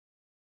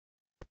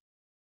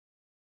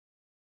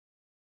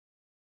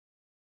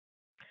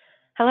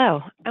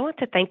Hello, I want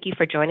to thank you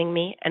for joining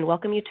me and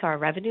welcome you to our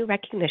revenue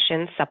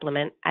recognition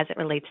supplement as it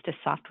relates to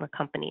software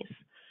companies.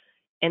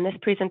 In this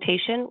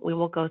presentation, we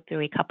will go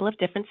through a couple of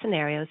different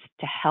scenarios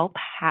to help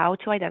how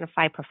to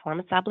identify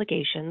performance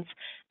obligations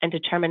and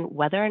determine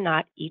whether or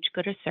not each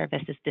good or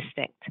service is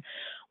distinct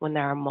when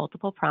there are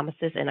multiple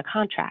promises in a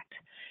contract.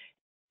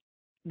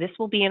 This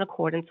will be in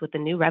accordance with the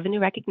new revenue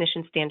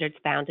recognition standards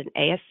found in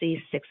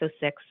ASC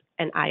 606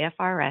 and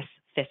IFRS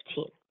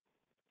 15.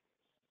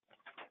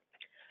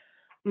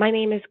 My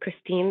name is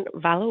Christine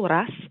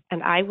Valouras,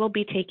 and I will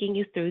be taking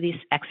you through these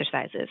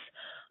exercises.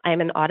 I am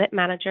an audit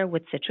manager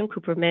with Citrin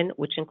Cooperman,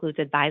 which includes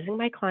advising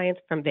my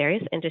clients from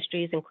various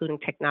industries, including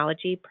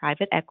technology,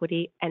 private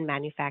equity, and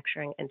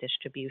manufacturing and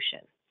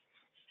distribution.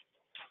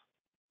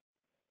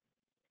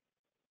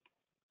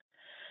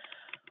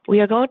 We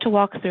are going to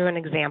walk through an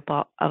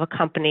example of a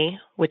company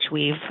which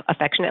we've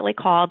affectionately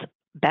called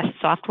Best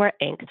Software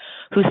Inc.,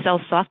 who sells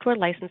software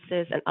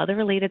licenses and other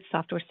related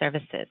software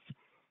services.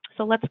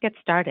 So let's get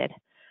started.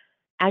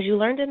 As you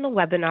learned in the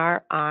webinar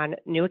on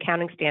new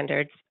accounting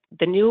standards,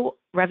 the new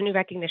revenue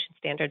recognition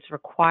standards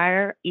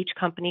require each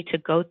company to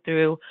go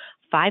through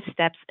 5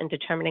 steps in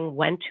determining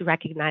when to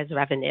recognize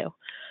revenue.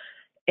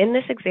 In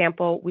this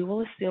example, we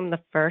will assume the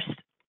first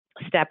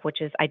step,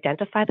 which is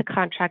identify the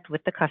contract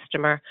with the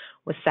customer,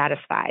 was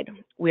satisfied.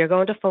 We are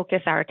going to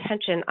focus our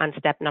attention on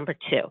step number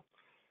 2.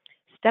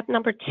 Step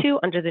number 2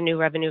 under the new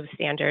revenue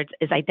standards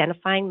is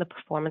identifying the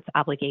performance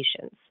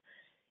obligations.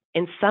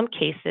 In some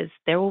cases,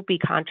 there will be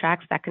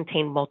contracts that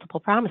contain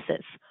multiple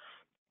promises.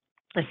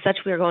 As such,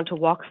 we are going to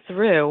walk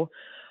through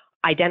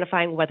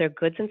identifying whether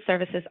goods and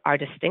services are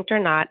distinct or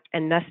not,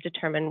 and thus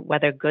determine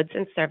whether goods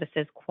and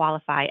services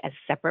qualify as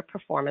separate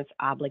performance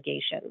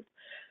obligations.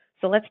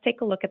 So let's take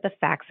a look at the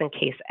facts in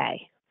case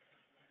A.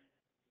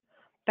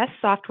 Best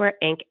Software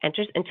Inc.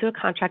 enters into a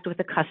contract with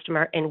a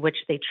customer in which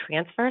they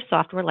transfer a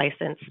software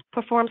license,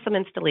 perform some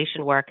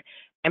installation work,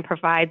 and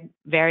provide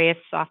various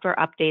software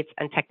updates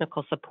and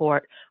technical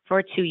support for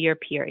a 2-year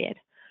period.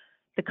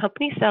 The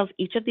company sells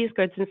each of these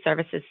goods and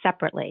services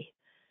separately.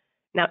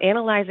 Now,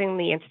 analyzing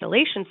the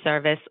installation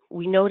service,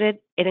 we noted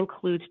it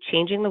includes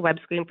changing the web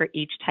screen for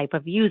each type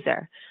of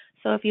user.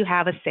 So if you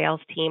have a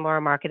sales team or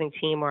a marketing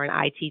team or an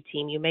IT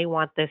team, you may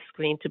want this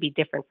screen to be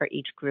different for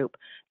each group.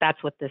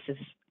 That's what this is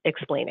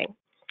explaining.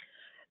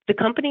 The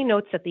company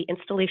notes that the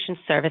installation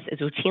service is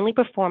routinely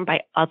performed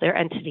by other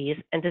entities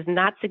and does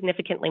not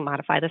significantly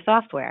modify the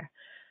software.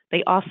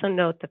 They also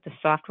note that the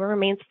software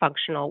remains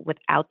functional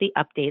without the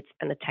updates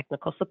and the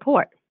technical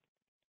support.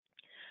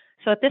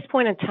 So at this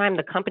point in time,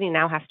 the company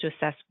now has to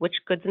assess which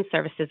goods and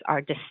services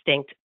are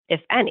distinct, if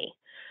any.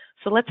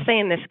 So let's say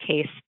in this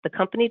case, the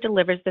company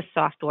delivers the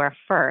software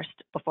first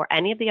before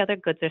any of the other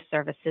goods or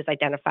services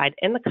identified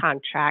in the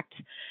contract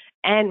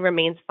and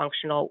remains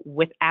functional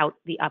without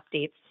the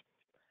updates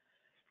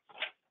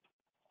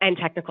and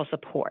technical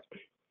support.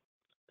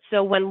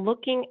 So when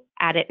looking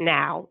at it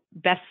now,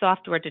 Best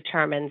Software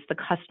determines the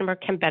customer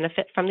can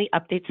benefit from the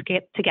updates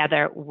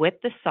together with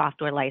the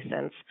software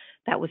license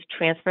that was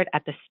transferred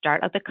at the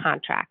start of the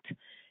contract.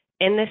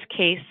 In this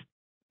case,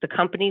 the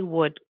company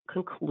would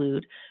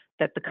conclude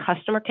that the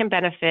customer can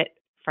benefit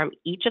from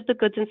each of the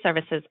goods and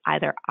services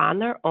either on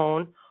their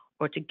own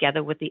or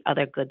together with the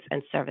other goods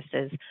and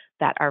services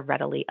that are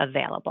readily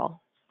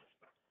available.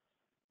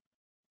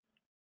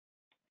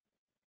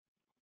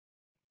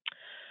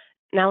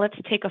 Now let's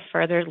take a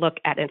further look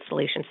at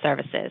installation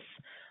services.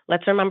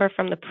 Let's remember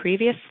from the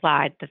previous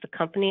slide that the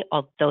company,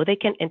 although they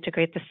can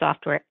integrate the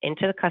software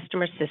into the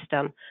customer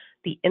system,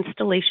 the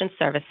installation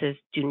services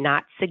do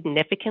not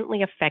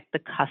significantly affect the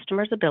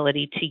customer's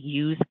ability to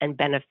use and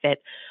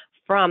benefit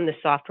from the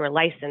software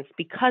license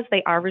because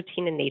they are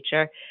routine in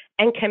nature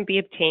and can be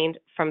obtained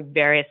from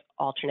various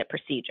alternate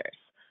procedures.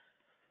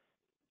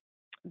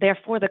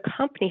 Therefore, the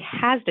company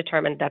has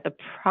determined that the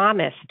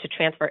promise to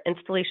transfer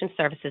installation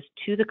services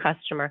to the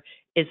customer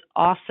is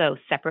also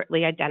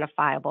separately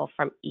identifiable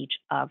from each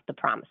of the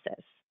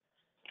promises.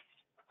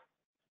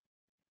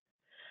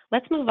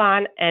 Let's move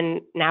on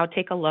and now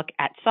take a look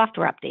at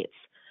software updates.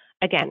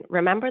 Again,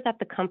 remember that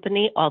the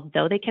company,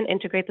 although they can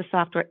integrate the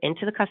software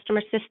into the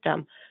customer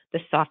system, the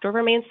software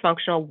remains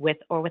functional with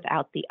or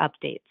without the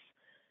updates.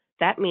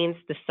 That means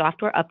the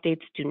software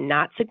updates do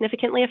not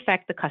significantly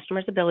affect the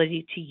customer's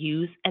ability to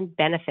use and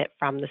benefit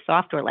from the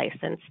software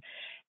license.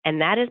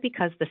 And that is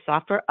because the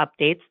software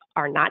updates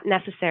are not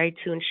necessary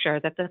to ensure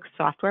that the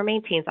software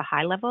maintains a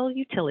high level of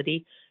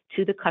utility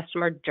to the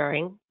customer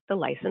during the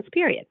license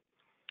period.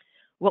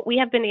 What we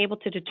have been able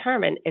to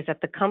determine is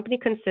that the company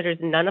considers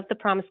none of the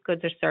promised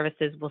goods or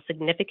services will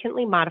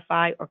significantly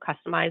modify or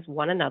customize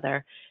one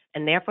another,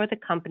 and therefore the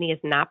company is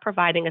not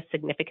providing a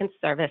significant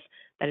service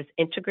that is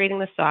integrating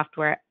the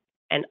software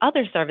and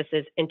other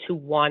services into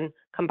one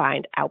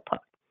combined output.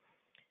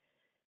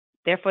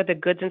 Therefore, the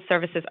goods and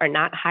services are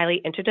not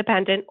highly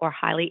interdependent or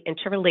highly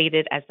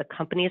interrelated as the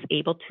company is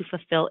able to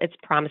fulfill its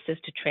promises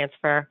to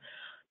transfer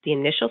the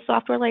initial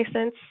software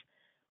license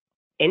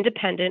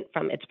independent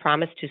from its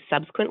promise to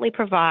subsequently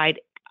provide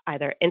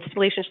either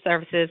installation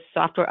services,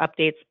 software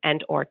updates,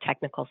 and/or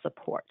technical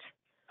support.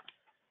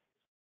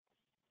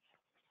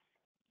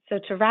 So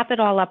to wrap it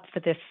all up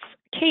for this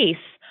case,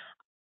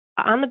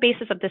 on the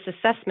basis of this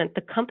assessment,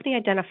 the company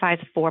identifies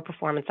 4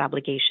 performance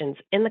obligations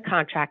in the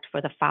contract for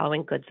the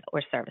following goods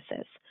or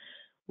services.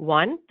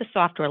 1, the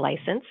software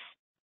license.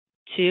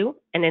 2,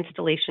 an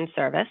installation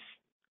service.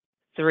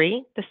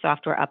 3, the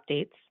software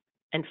updates.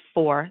 And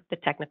 4, the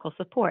technical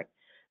support,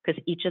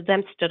 because each of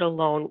them stood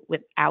alone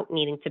without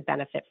needing to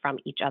benefit from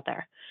each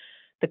other.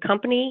 The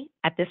company,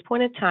 at this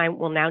point in time,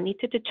 will now need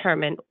to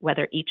determine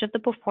whether each of the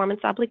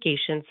performance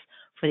obligations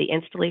for the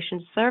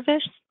installation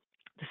service,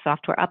 the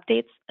software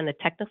updates, and the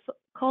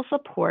technical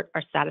support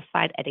are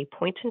satisfied at a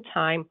point in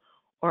time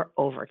or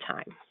over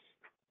time.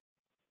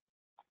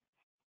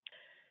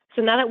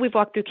 So now that we've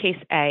walked through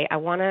case A, I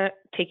want to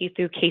take you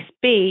through case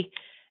B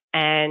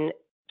and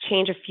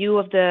change a few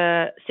of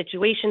the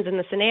situations in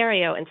the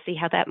scenario and see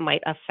how that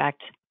might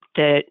affect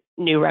the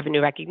new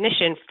revenue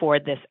recognition for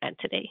this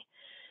entity.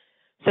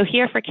 So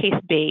here for case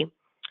B,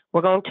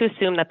 we're going to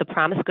assume that the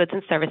promised goods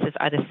and services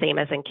are the same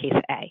as in case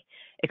A,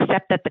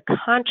 except that the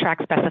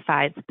contract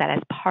specifies that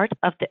as part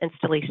of the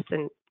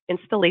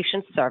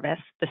installation service,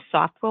 the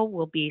software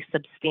will be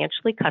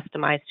substantially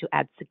customized to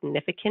add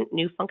significant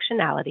new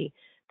functionality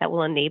that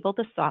will enable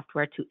the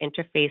software to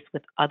interface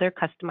with other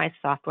customized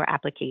software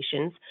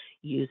applications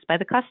used by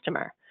the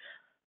customer.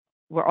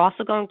 We're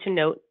also going to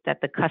note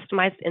that the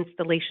customized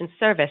installation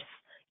service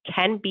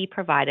can be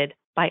provided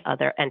by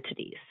other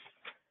entities.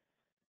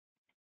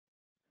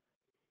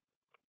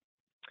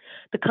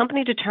 The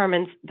company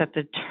determines that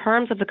the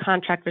terms of the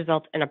contract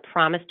result in a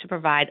promise to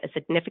provide a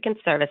significant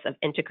service of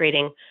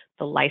integrating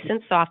the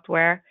licensed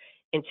software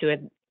into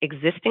an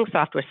existing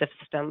software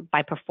system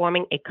by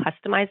performing a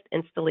customized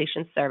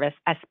installation service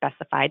as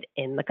specified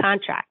in the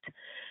contract.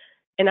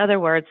 In other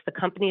words, the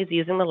company is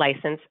using the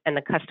license and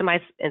the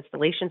customized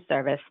installation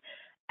service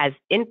as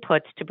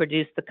inputs to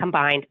produce the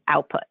combined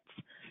outputs.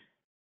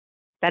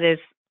 That is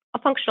a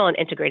functional and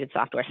integrated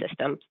software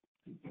system,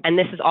 and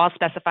this is all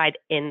specified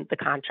in the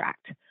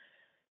contract.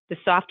 The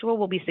software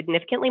will be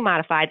significantly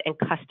modified and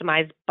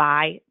customized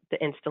by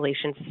the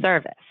installation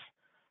service.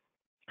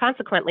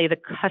 Consequently, the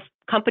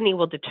company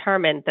will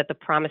determine that the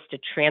promise to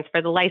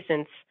transfer the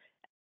license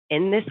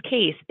in this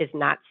case is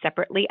not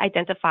separately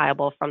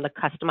identifiable from the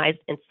customized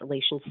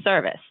installation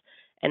service,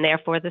 and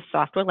therefore the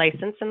software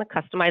license and the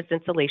customized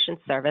installation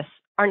service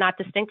are not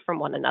distinct from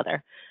one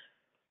another.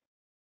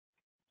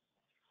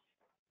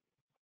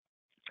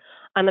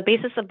 On the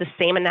basis of the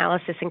same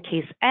analysis in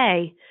case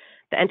A,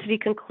 the entity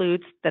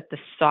concludes that the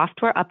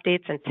software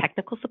updates and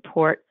technical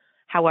support,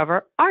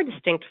 however, are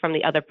distinct from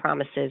the other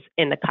promises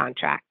in the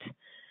contract.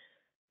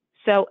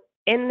 So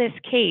in this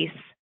case,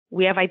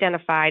 we have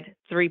identified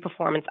 3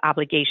 performance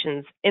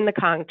obligations in the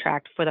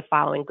contract for the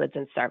following goods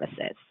and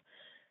services.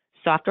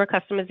 Software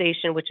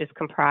customization, which is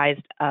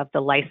comprised of the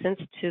license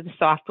to the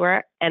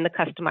software and the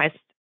customized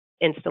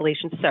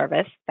installation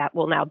service. That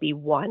will now be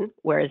 1,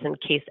 whereas in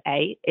case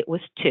A, it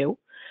was 2.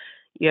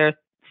 Your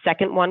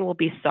second one will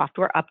be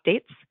software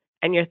updates,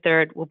 and your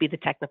third will be the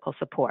technical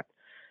support.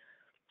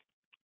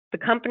 The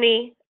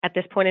company, at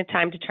this point in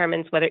time,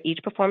 determines whether each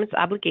performance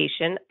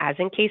obligation, as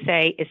in case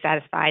A, is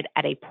satisfied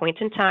at a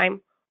point in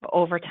time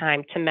or over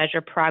time to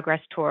measure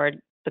progress toward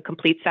the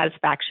complete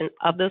satisfaction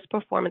of those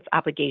performance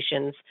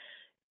obligations.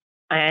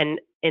 And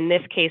in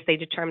this case, they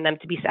determine them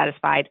to be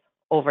satisfied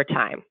over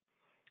time.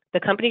 The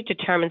company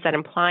determines that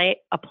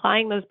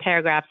applying those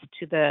paragraphs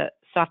to the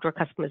software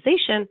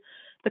customization,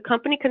 the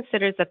company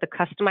considers that the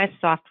customized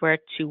software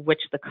to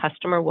which the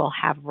customer will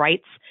have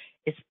rights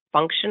is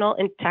functional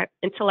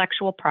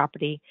intellectual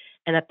property,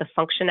 and that the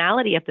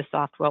functionality of the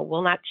software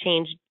will not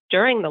change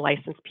during the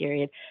license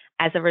period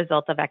as a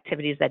result of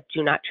activities that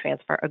do not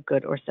transfer a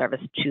good or service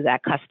to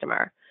that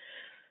customer.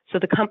 So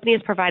the company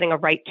is providing a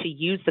right to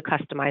use the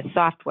customized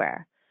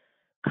software.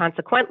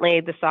 Consequently,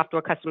 the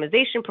software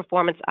customization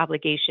performance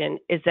obligation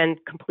is then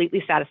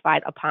completely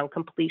satisfied upon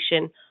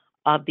completion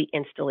of the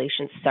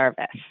installation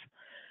service.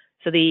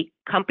 So the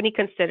company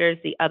considers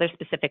the other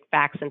specific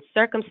facts and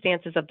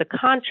circumstances of the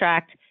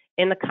contract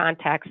in the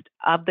context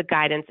of the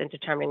guidance in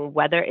determining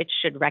whether it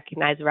should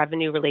recognize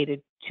revenue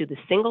related to the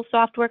single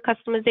software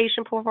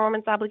customization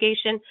performance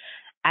obligation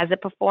as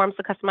it performs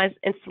the customized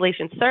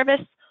installation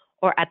service,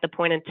 or at the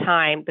point in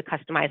time the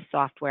customized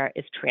software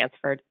is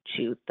transferred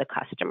to the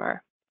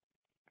customer.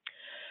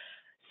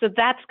 So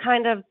that's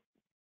kind of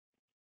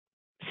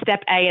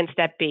step A and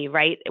step B,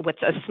 right?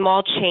 With a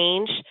small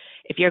change,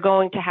 if you're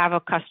going to have a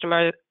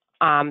customer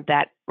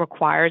that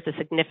requires a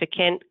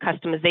significant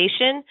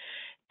customization,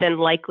 then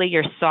likely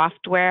your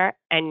software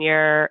and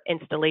your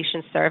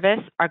installation service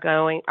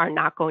are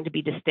not going to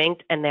be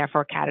distinct and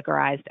therefore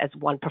categorized as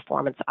one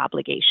performance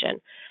obligation.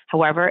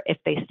 However, if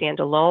they stand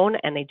alone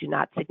and they do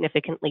not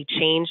significantly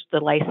change the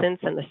license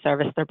and the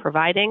service they're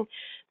providing,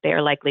 they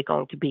are likely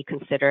going to be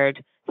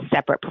considered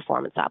separate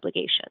performance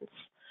obligations.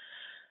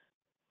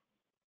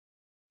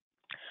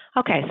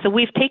 Okay, so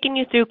we've taken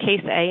you through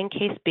case A and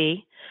case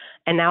B,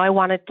 and now I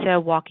wanted to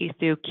walk you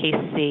through case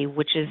C,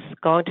 which is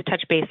going to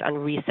touch base on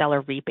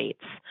reseller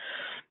rebates.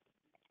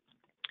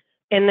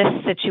 In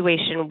this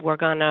situation, we're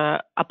going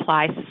to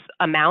apply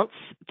amounts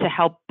to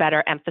help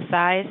better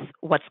emphasize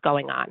what's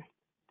going on.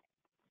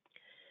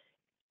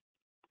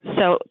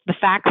 So the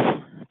facts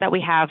that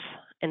we have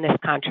in this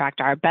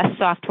contract are Best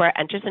Software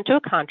enters into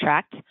a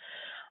contract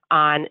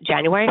on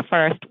January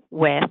 1st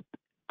with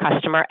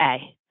customer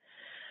A.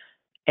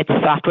 It's a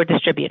software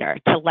distributor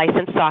to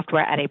license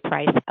software at a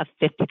price of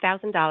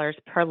 $50,000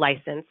 per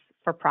license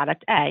for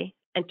product A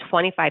and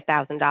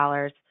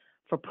 $25,000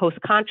 for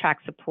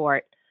post-contract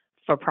support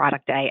for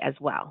product A as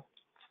well.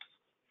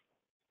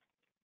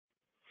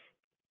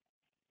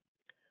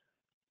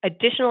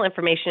 Additional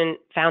information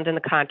found in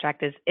the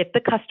contract is if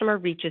the customer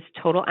reaches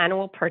total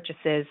annual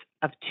purchases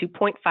of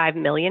 $2.5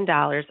 million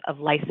of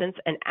license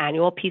and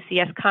annual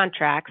PCS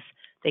contracts,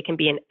 they can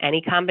be in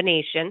any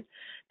combination,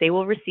 they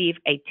will receive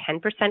a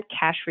 10%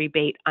 cash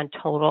rebate on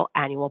total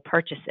annual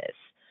purchases.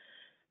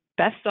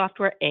 Best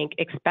Software, Inc.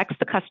 expects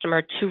the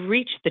customer to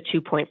reach the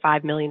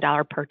 $2.5 million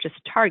purchase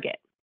target.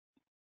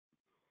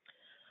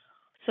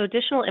 So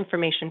additional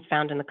information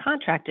found in the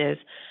contract is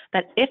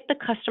that if the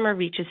customer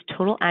reaches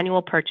total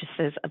annual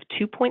purchases of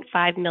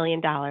 $2.5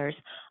 million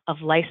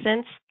of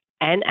license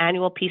and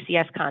annual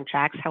PCS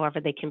contracts,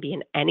 however, they can be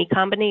in any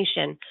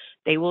combination,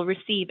 they will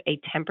receive a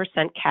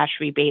 10% cash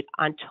rebate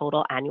on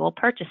total annual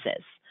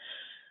purchases.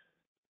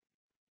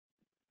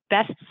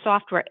 Best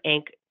Software,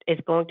 Inc. is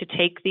going to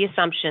take the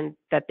assumption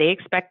that they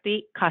expect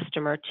the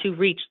customer to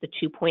reach the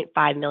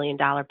 $2.5 million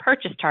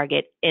purchase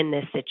target in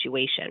this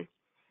situation.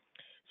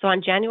 So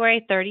on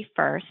January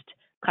 31st,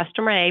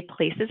 customer A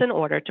places an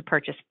order to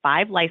purchase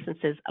 5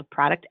 licenses of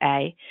product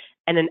A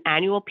and an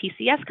annual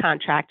PCS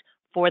contract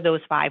for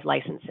those 5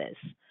 licenses.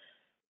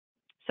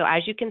 So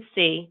as you can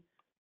see,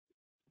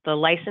 the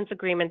license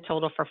agreement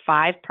total for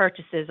 5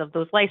 purchases of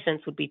those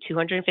licenses would be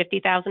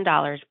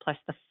 $250,000 plus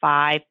the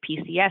 5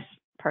 PCS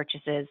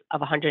purchases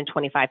of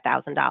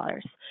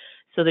 $125,000.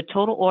 So the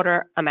total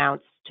order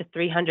amounts to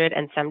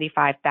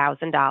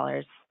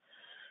 $375,000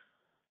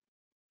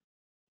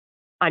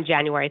 on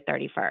January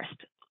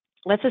 31st.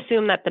 Let's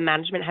assume that the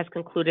management has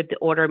concluded the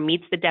order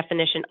meets the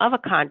definition of a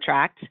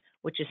contract,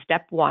 which is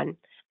step 1,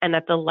 and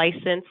that the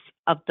license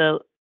of the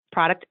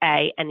product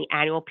A and the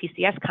annual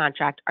PCS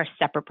contract are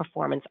separate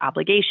performance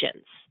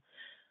obligations.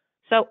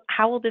 So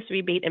how will this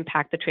rebate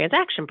impact the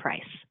transaction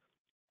price?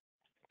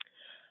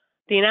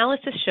 The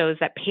analysis shows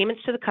that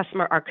payments to the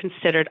customer are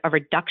considered a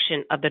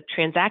reduction of the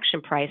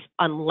transaction price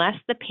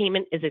unless the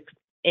payment is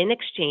in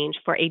exchange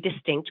for a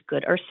distinct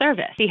good or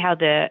service. See how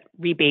the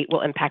rebate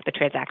will impact the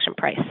transaction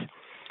price.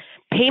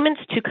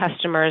 Payments to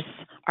customers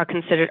are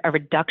considered a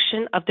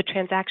reduction of the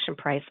transaction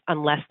price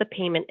unless the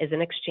payment is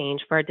in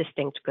exchange for a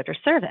distinct good or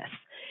service.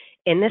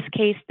 In this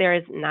case, there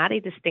is not a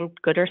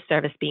distinct good or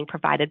service being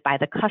provided by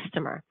the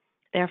customer.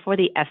 Therefore,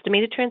 the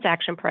estimated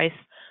transaction price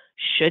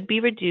should be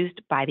reduced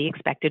by the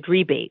expected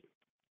rebate.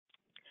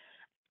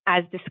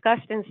 As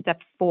discussed in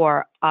step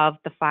 4 of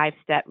the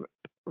 5-step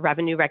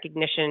revenue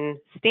recognition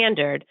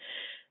standard,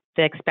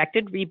 the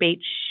expected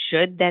rebate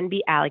should then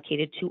be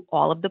allocated to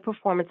all of the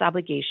performance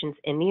obligations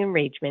in the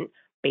arrangement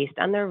based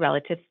on their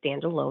relative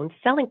standalone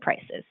selling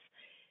prices.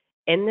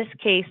 In this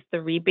case, the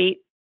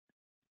rebate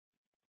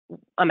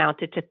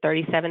amounted to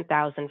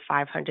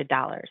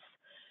 $37,500.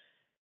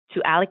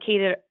 To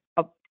allocate it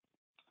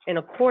in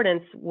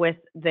accordance with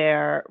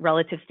their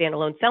relative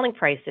standalone selling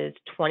prices,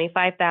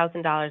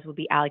 $25,000 will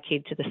be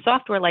allocated to the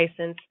software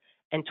license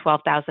and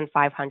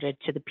 $12,500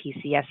 to the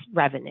PCS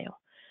revenue.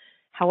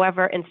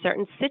 However, in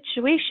certain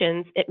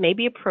situations, it may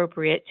be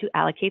appropriate to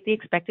allocate the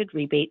expected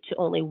rebate to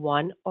only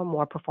one or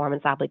more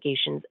performance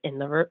obligations in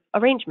the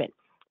arrangement,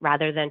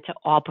 rather than to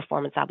all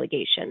performance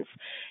obligations.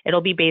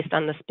 It'll be based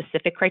on the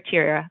specific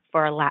criteria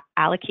for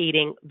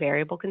allocating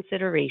variable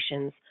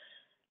considerations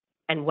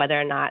and whether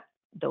or not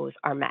those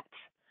are met.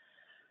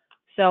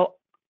 So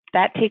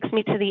that takes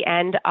me to the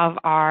end of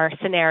our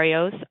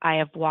scenarios. I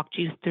have walked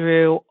you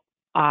through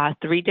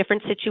 3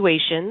 different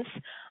situations.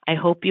 I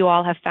hope you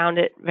all have found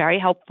it very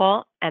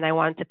helpful, and I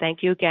wanted to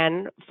thank you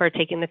again for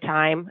taking the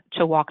time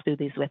to walk through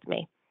these with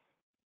me.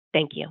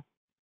 Thank you.